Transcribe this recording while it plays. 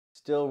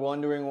Still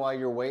wondering why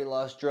your weight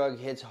loss drug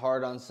hits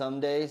hard on some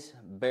days,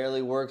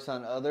 barely works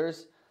on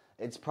others?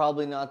 It's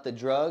probably not the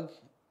drug,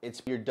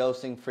 it's your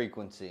dosing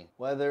frequency.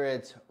 Whether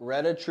it's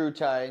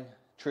Retatrutide,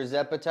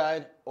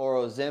 Tirzepatide, or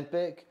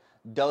Ozempic,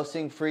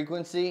 dosing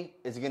frequency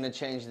is going to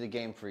change the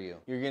game for you.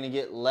 You're going to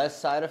get less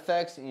side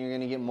effects and you're going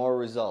to get more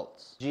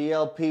results.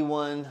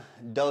 GLP-1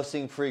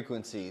 dosing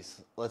frequencies.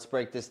 Let's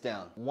break this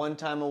down. 1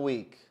 time a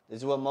week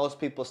is what most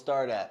people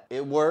start at.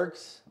 It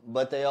works,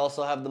 but they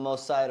also have the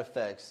most side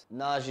effects.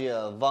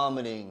 Nausea,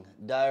 vomiting,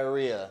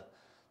 diarrhea.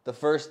 The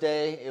first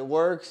day it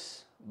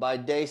works, by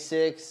day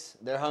 6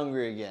 they're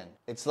hungry again.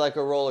 It's like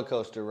a roller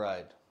coaster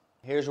ride.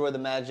 Here's where the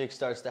magic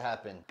starts to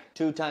happen.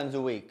 2 times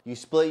a week. You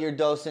split your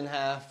dose in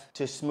half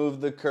to smooth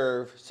the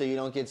curve so you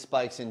don't get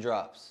spikes and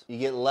drops. You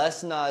get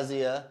less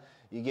nausea,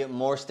 you get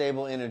more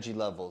stable energy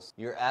levels.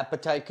 Your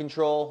appetite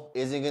control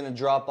isn't going to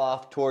drop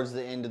off towards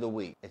the end of the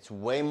week. It's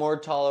way more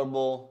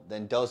tolerable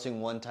than dosing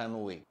 1 time a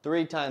week.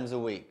 3 times a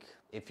week.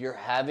 If you're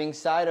having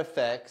side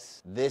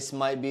effects, this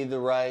might be the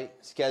right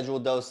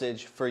scheduled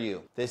dosage for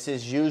you. This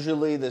is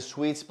usually the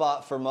sweet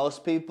spot for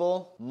most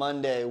people.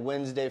 Monday,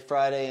 Wednesday,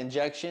 Friday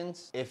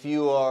injections. If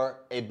you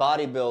are a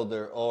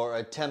bodybuilder or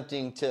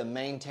attempting to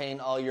maintain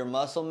all your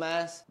muscle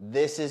mass,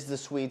 this is the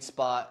sweet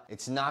spot.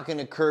 It's not going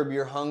to curb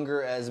your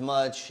hunger as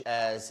much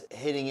as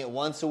hitting it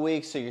once a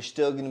week, so you're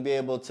still going to be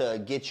able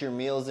to get your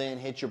meals in,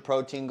 hit your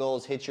protein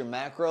goals, hit your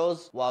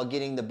macros, while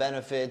getting the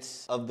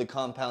benefits of the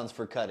compounds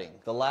for cutting.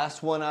 The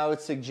last one I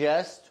would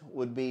suggest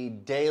would be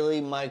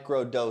daily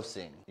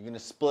microdosing. You're going to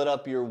split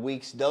up your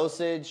week's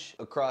dosage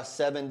across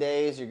 7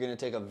 days. You're going to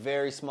take a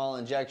very small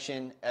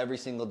injection every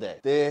single day.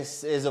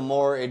 This is a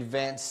more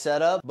advanced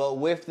setup, but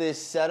with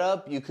this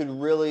setup, you could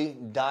really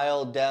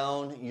dial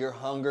down your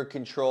hunger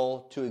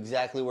control to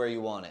exactly where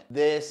you want it.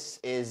 This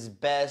is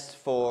best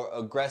for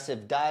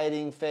aggressive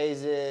dieting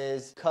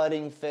phases,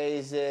 cutting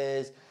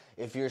phases.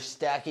 If you're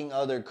stacking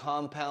other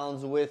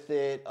compounds with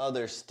it,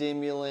 other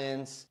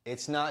stimulants,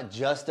 it's not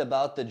just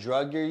about the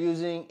drug you're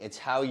using, it's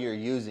how you're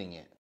using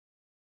it.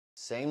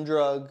 Same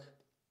drug,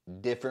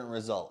 different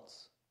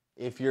results.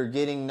 If you're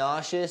getting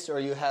nauseous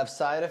or you have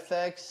side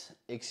effects,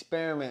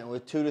 experiment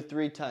with 2 to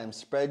 3 times.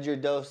 Spread your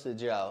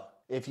dosage out.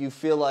 If you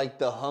feel like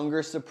the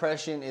hunger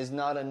suppression is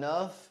not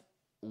enough,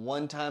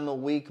 1 time a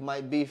week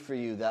might be for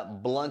you.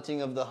 That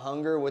blunting of the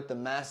hunger with the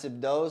massive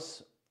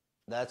dose,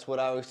 that's what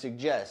I would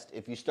suggest.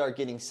 If you start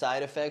getting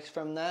side effects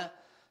from that,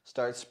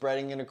 start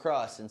spreading it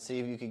across and see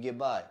if you could get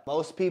by.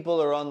 Most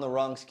people are on the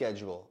wrong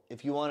schedule.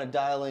 If you want to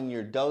dial in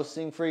your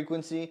dosing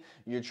frequency,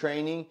 your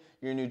training,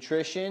 your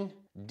nutrition,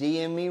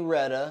 DM me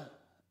Reta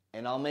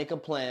and I'll make a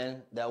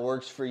plan that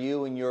works for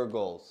you and your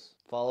goals.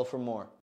 Follow for more.